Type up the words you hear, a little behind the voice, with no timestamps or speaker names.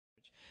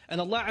And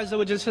Allah Azza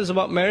wa Jalla says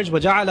about marriage,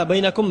 وَجَعَلَ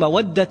بَيْنَكُمْ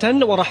مَوَدَّةً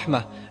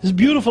وَرَحْمَةً. These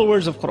beautiful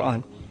words of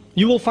Qur'an.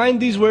 You will find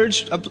these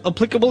words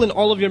applicable in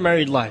all of your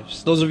married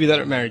lives, those of you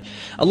that are married.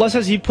 Allah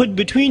says He put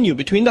between you,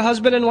 between the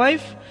husband and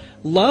wife,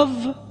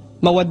 love,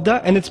 mawadda,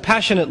 and it's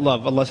passionate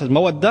love. Allah says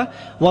mawadda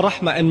wa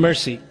rahma, and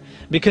mercy.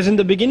 Because in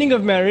the beginning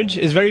of marriage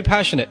is very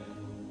passionate.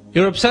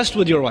 You're obsessed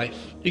with your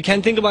wife. You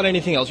can't think about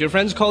anything else. Your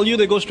friends call you,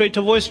 they go straight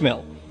to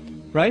voicemail,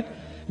 right?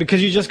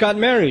 Because you just got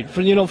married.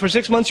 For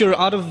 6 months you're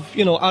out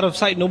of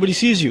sight, nobody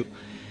sees you.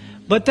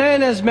 But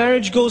then as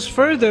marriage goes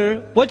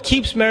further, what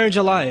keeps marriage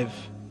alive?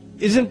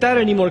 Isn't that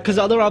anymore, because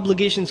other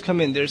obligations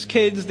come in. There's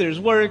kids, there's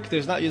work,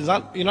 you're not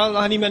on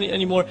honeymoon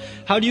anymore.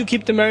 How do you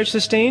keep the marriage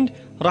sustained?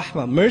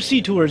 Rahmah,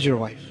 mercy towards your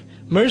wife,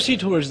 mercy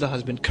towards the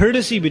husband,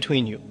 courtesy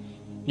between you.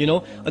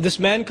 This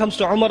man comes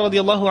to Umar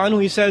radiallahu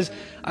anhu, he says,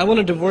 I want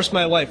to divorce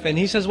my wife. And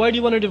he says, why do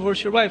you want to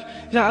divorce your wife?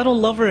 He says, I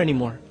don't love her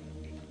anymore.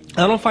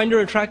 I don't find her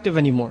attractive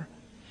anymore.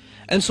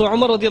 And so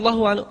Umar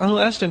radiallahu anhu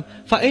asked him,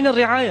 فَأَيْنَ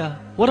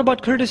الرِّعَايَةِ? What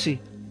about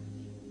courtesy?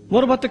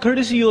 What about the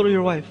courtesy you owe to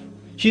your wife?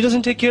 She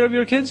doesn't take care of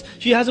your kids?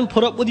 She hasn't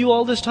put up with you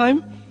all this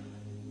time?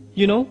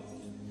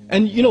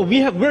 And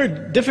we're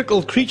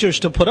difficult creatures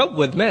to put up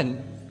with,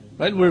 men.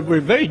 Right? We're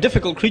very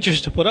difficult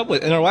creatures to put up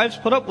with. And our wives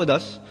put up with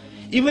us.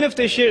 Even if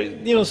they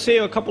say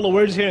a couple of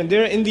words here and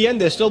there, in the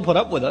end they still put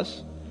up with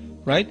us.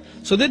 Right?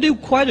 So they do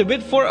quite a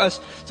bit for us.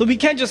 So we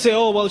can't just say,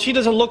 oh, well, she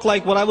doesn't look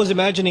like what I was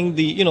imagining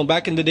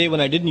back in the day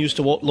when I didn't used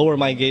to lower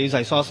my gaze.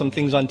 I saw some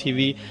things on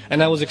TV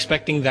and I was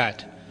expecting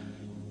that.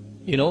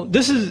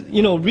 This is,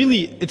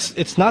 really,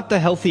 it's not the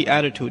healthy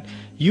attitude.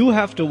 You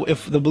have to,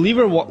 if the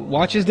believer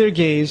watches their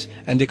gaze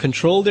and they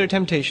control their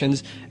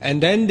temptations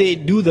and then they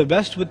do the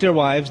best with their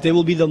wives, they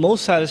will be the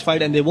most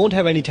satisfied and they won't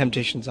have any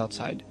temptations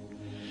outside.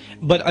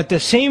 But at the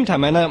same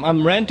time, and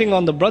I'm ranting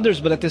on the brothers,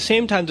 but at the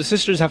same time the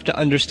sisters have to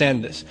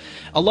understand this.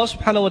 Allah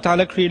subhanahu wa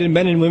ta'ala created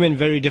men and women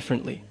very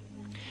differently.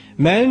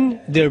 Men,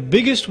 their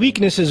biggest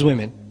weakness is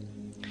women.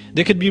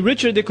 They could be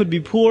richer, they could be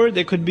poor,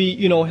 they could be,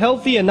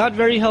 healthy and not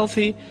very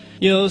healthy,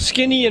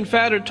 skinny and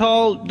fat or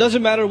tall,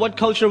 doesn't matter what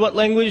culture, what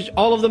language,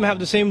 all of them have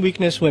the same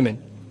weakness,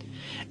 women.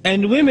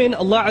 And women,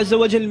 Allah Azza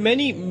wa Jal,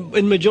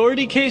 in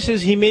majority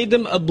cases, He made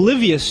them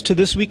oblivious to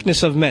this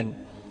weakness of men.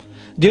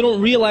 They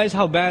don't realize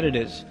how bad it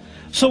is.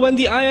 So when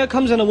the ayah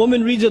comes and a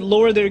woman reads it,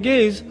 lower their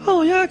gaze,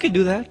 oh yeah, I could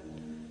do that.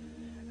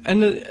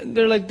 And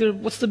they're like,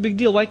 what's the big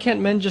deal? Why can't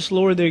men just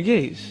lower their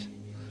gaze?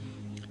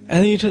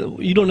 And then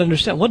you don't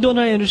understand. What don't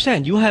I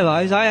understand? You have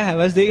eyes, I have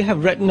eyes, they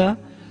have retina.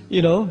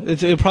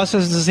 It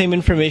processes the same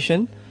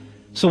information.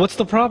 So what's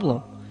the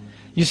problem?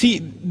 You see,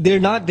 they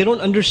don't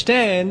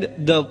understand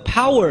the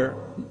power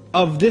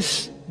of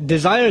this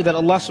desire that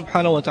Allah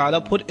subhanahu wa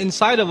ta'ala put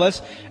inside of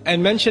us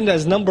and mentioned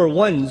as number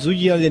one,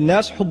 زُيِّنَ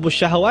لِلنَّاسِ حُبُّ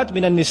الشَّهَوَاتِ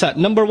مِنَ النِّسَاءِ.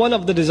 Number one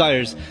of the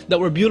desires that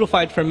were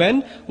beautified for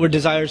men were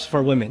desires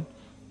for women.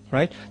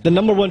 Right? The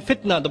number one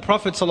fitna the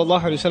Prophet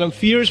sallallahu alaihi wasallam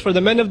fears for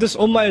the men of this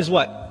ummah is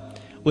what?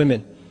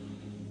 Women.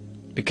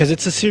 Because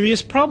it's a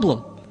serious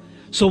problem.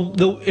 So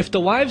if the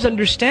wives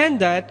understand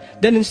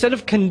that, then instead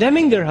of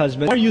condemning their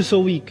husband, why are you so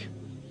weak?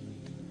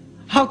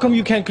 How come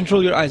you can't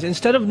control your eyes?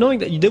 Instead of knowing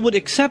that they would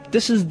accept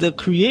this is the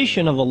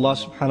creation of Allah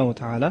subhanahu wa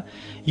ta'ala,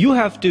 you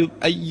have to,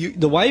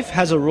 the wife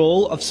has a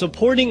role of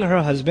supporting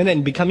her husband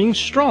and becoming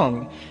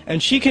strong.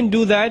 And she can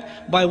do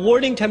that by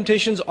warding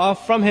temptations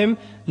off from him,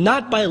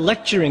 not by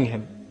lecturing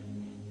him.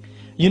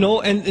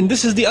 And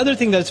this is the other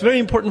thing that's very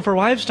important for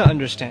wives to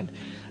understand.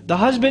 The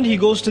husband, he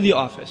goes to the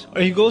office,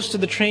 or he goes to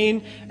the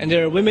train, and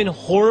there are women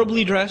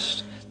horribly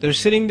dressed. They're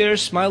sitting there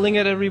smiling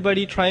at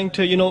everybody, trying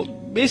to,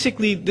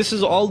 basically this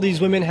is all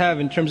these women have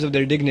in terms of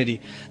their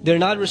dignity. They're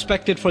not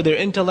respected for their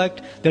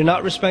intellect, they're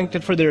not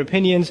respected for their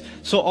opinions,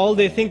 so all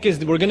they think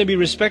is we're going to be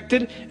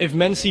respected if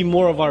men see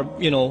more of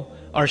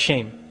our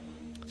shame.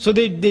 So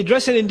they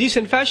dress in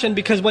indecent fashion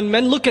because when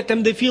men look at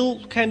them, they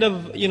feel kind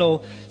of,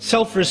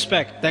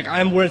 self-respect, like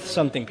I'm worth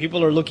something,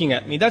 people are looking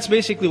at me. That's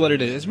basically what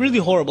it is. It's really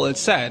horrible,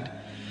 it's sad.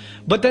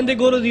 But then they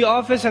go to the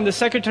office and the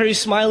secretary is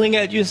smiling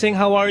at you saying,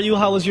 how are you,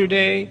 how was your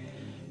day?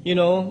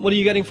 What are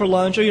you getting for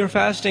lunch? Oh, you're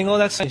fasting, oh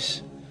that's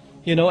nice.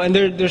 And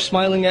they're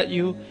smiling at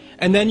you.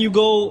 And then you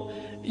go,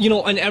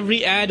 on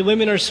every ad,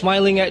 women are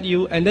smiling at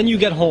you. And then you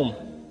get home.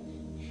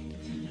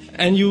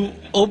 And you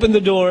open the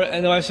door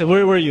and the wife says,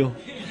 where were you?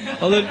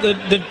 Oh,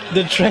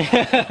 the train,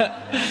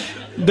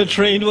 the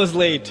train was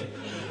late.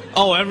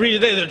 Oh, every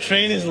day the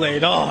train is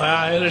late. Oh,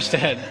 I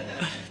understand.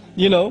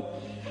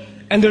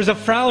 And there's a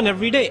frown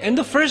every day. And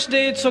the first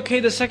day it's okay,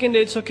 the second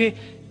day it's okay.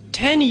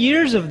 10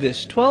 years of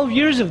this, 12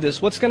 years of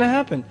this, what's going to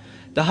happen?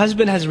 The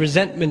husband has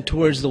resentment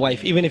towards the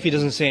wife, even if he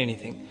doesn't say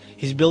anything.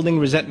 He's building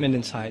resentment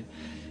inside.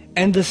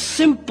 And the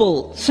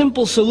simple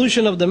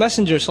solution of the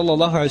Messenger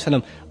sallallahu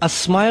alaihi wasallam, a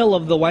smile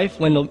of the wife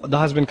when the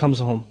husband comes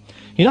home.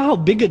 You know how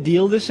big a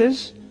deal this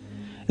is?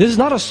 This is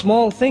not a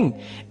small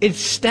thing. It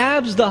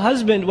stabs the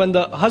husband when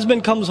the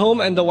husband comes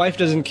home and the wife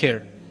doesn't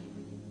care.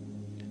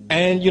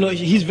 And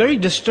he's very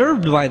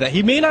disturbed by that.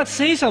 He may not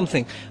say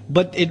something,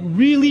 but it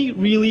really,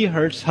 really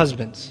hurts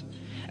husbands.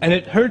 And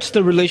it hurts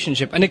the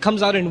relationship, and it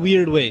comes out in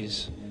weird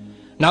ways.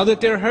 Now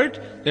that they're hurt,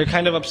 they're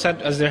kind of upset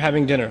as they're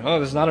having dinner. Oh,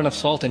 there's not enough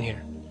salt in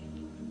here.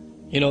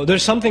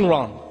 There's something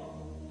wrong.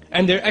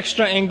 And they're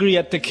extra angry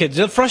at the kids.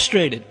 They're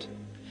frustrated.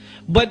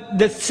 But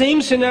the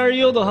same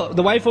scenario,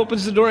 the wife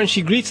opens the door and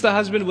she greets the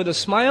husband with a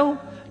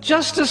smile.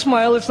 Just a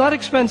smile, it's not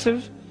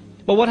expensive.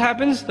 But what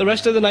happens? The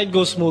rest of the night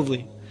goes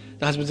smoothly.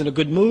 The husband's in a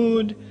good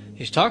mood.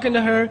 He's talking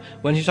to her.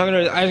 When he's talking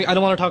to her, I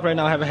don't want to talk right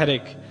now, I have a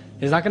headache.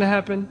 It's not going to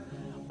happen.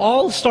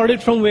 All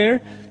started from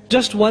where?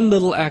 Just one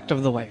little act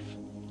of the wife.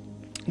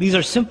 These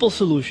are simple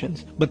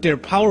solutions, but they're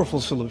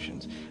powerful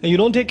solutions. And you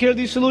don't take care of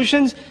these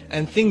solutions,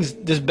 and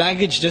this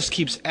baggage just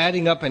keeps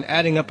adding up and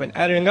adding up and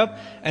adding up,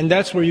 and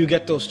that's where you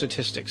get those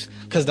statistics.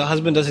 Because the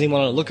husband doesn't even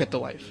want to look at the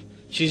wife.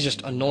 She's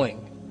just annoying.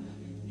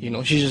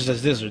 She just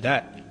does this or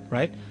that,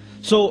 right?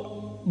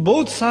 So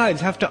both sides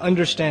have to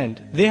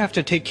understand, they have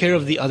to take care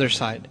of the other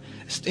side.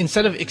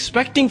 Instead of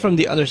expecting from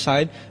the other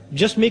side,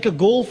 just make a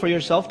goal for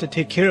yourself to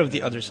take care of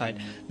the other side.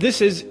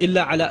 This is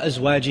إِلَّا عَلَىٰ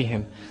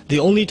أَزْوَاجِهِمْ. The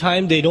only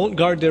time they don't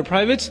guard their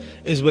privates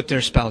is with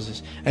their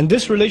spouses. And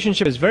this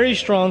relationship is very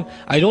strong.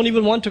 I don't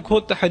even want to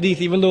quote the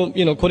hadith, even though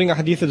quoting a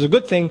hadith is a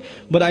good thing,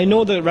 but I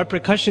know the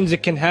repercussions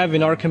it can have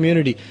in our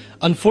community.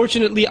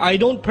 Unfortunately, I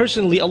don't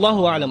personally,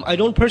 Allahu A'lam, I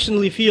don't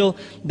personally feel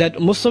that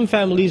Muslim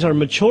families are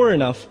mature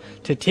enough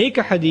to take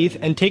a hadith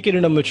and take it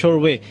in a mature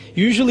way.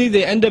 Usually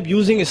they end up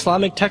using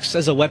Islamic texts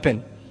as a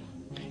weapon.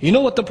 You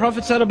know what the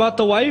Prophet said about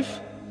the wife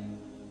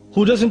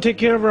who doesn't take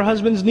care of her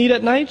husband's need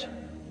at night?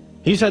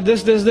 He said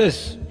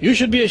this. You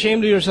should be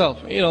ashamed of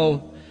yourself.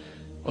 Well,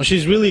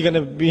 she's really going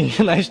to be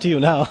nice to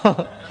you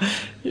now.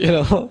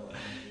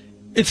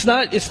 It's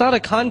not a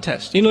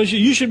contest.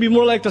 You should be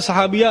more like the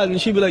Sahabiyat,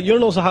 and she'd be like, you're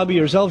no Sahabi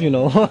yourself,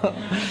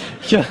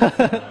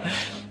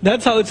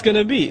 That's how it's going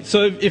to be.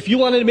 So if you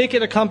want to make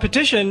it a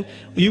competition,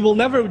 you will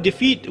never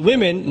defeat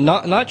women,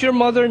 not your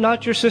mother,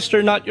 not your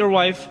sister, not your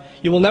wife.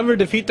 You will never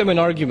defeat them in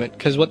argument.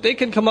 Because what they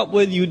can come up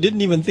with, you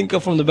didn't even think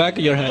of from the back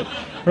of your head.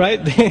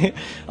 Right?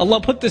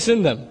 Allah put this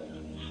in them.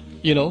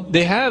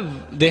 They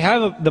have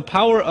the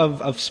power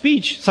of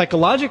speech,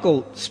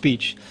 psychological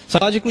speech,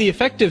 psychologically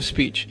effective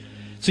speech.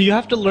 So you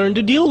have to learn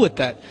to deal with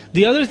that.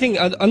 The other thing,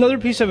 another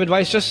piece of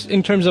advice, just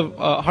in terms of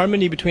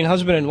harmony between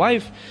husband and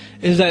wife,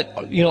 is that,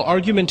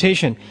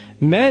 argumentation.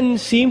 Men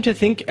seem to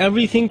think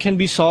everything can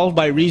be solved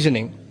by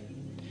reasoning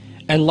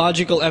and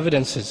logical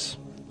evidences,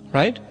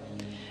 right?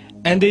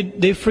 And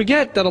they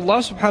forget that Allah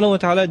subhanahu wa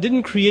ta'ala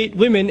didn't create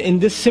women in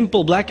this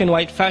simple black and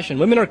white fashion.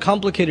 Women are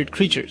complicated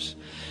creatures.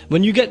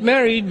 When you get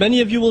married,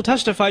 many of you will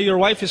testify your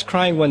wife is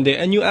crying one day,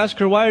 and you ask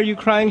her, why are you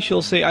crying?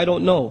 She'll say, I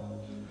don't know.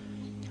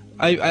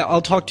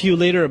 I'll talk to you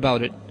later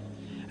about it.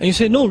 And you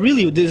say, no,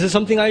 really, is this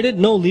something I did?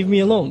 No, leave me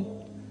alone.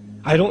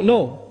 I don't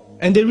know.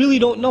 And they really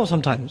don't know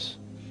sometimes.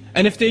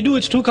 And if they do,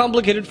 it's too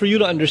complicated for you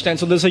to understand,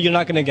 so they'll say, you're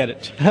not going to get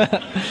it.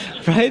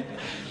 Right?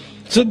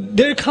 So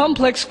they're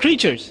complex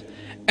creatures.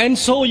 And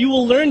so you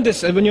will learn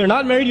this. When you're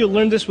not married, you'll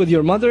learn this with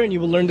your mother, and you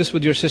will learn this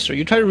with your sister.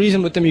 You try to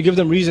reason with them, you give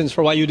them reasons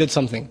for why you did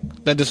something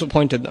that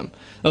disappointed them.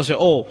 They'll say,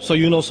 oh, so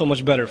you know so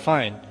much better,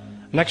 fine.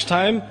 Next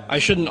time, I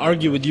shouldn't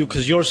argue with you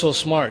because you're so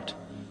smart.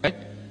 Right?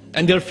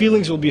 And their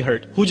feelings will be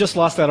hurt. Who just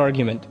lost that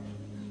argument?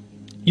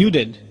 You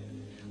did.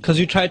 Because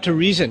you tried to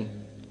reason.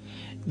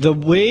 The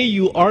way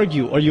you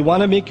argue, or you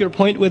want to make your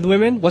point with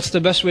women, what's the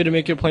best way to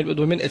make your point with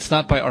women? It's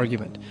not by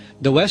argument.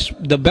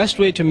 The best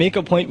way to make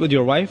a point with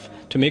your wife,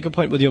 to make a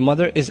point with your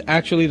mother, is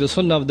actually the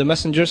sunnah of the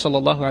Messenger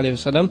sallallahu alaihi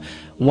wasallam.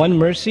 One,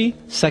 mercy.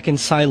 Second,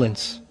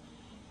 silence.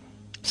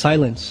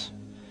 Silence.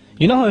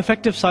 You know how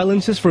effective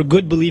silence is for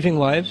good believing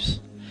wives?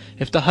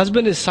 If the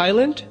husband is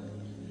silent,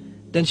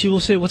 then she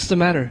will say, what's the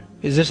matter?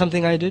 Is there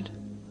something I did?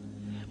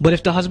 But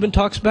if the husband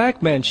talks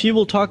back, man, she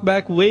will talk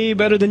back way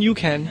better than you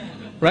can.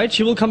 Right?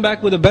 She will come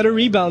back with a better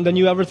rebound than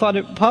you ever thought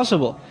it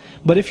possible.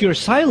 But if you're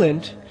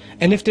silent,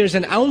 and if there's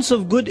an ounce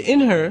of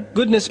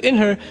goodness in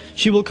her,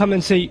 she will come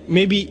and say,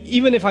 maybe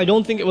even if I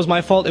don't think it was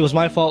my fault,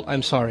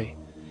 I'm sorry.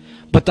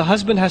 But the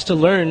husband has to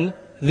learn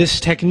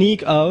this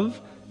technique of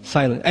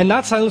silence. And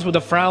not silence with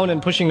a frown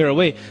and pushing her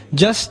away.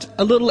 Just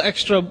a little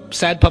extra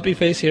sad puppy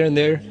face here and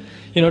there.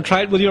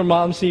 Try it with your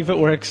mom, see if it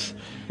works.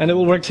 And it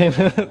will work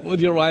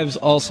with your wives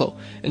also,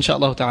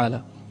 inshaAllah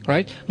ta'ala.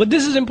 Right? But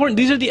this is important.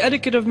 These are the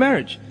etiquette of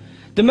marriage.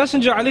 The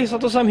Messenger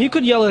ﷺ, he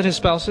could yell at his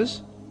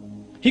spouses.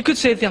 He could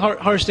say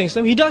harsh things to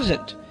them. He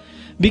doesn't.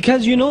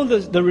 Because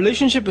the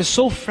relationship is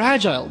so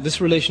fragile,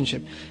 this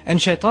relationship. And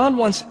shaitan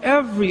wants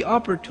every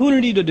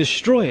opportunity to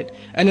destroy it.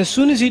 And as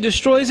soon as he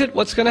destroys it,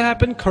 what's going to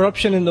happen?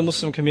 Corruption in the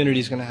Muslim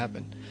community is going to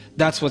happen.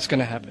 That's what's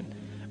going to happen.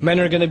 Men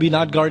are going to be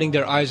not guarding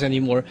their eyes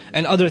anymore.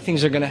 And other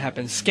things are going to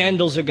happen.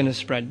 Scandals are going to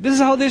spread. This is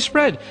how they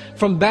spread.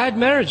 From bad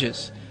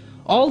marriages.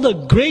 All the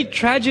great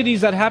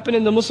tragedies that happen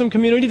in the Muslim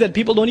community that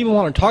people don't even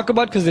want to talk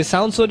about because they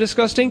sound so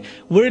disgusting,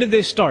 where did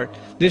they start?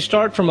 They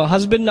start from a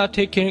husband not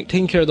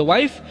taking care of the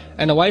wife,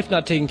 and a wife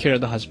not taking care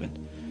of the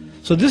husband.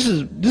 So this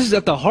is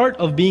at the heart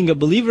of being a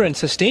believer and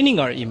sustaining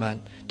our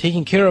iman.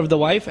 Taking care of the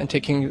wife and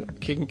taking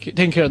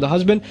care of the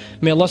husband.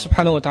 May Allah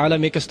subhanahu wa ta'ala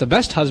make us the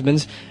best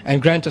husbands and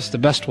grant us the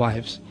best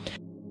wives.